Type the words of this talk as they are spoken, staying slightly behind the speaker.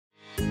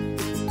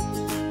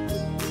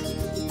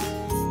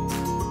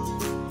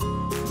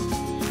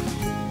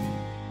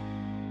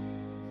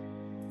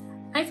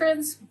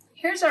friends,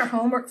 here's our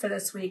homework for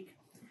this week.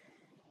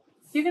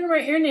 You can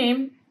write your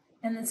name,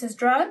 and it says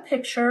draw a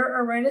picture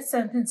or write a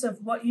sentence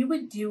of what you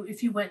would do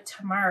if you went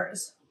to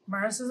Mars.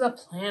 Mars is a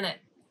planet.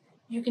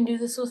 You can do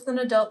this with an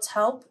adult's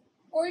help,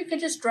 or you could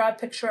just draw a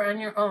picture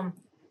on your own.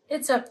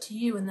 It's up to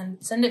you, and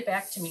then send it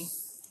back to me.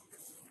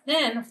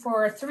 Then,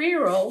 for our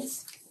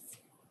 3-year-olds,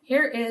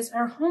 here is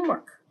our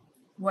homework.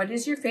 What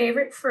is your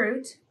favorite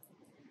fruit?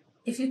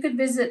 If you could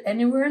visit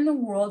anywhere in the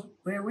world,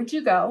 where would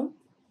you go?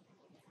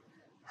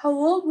 How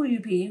old will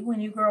you be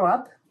when you grow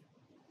up?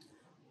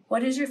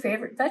 What is your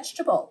favorite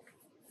vegetable?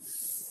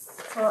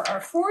 For our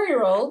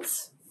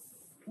 4-year-olds,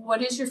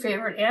 what is your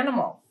favorite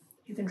animal?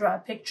 You can draw a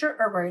picture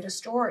or write a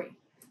story.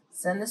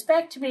 Send this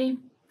back to me.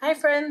 Hi,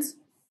 friends.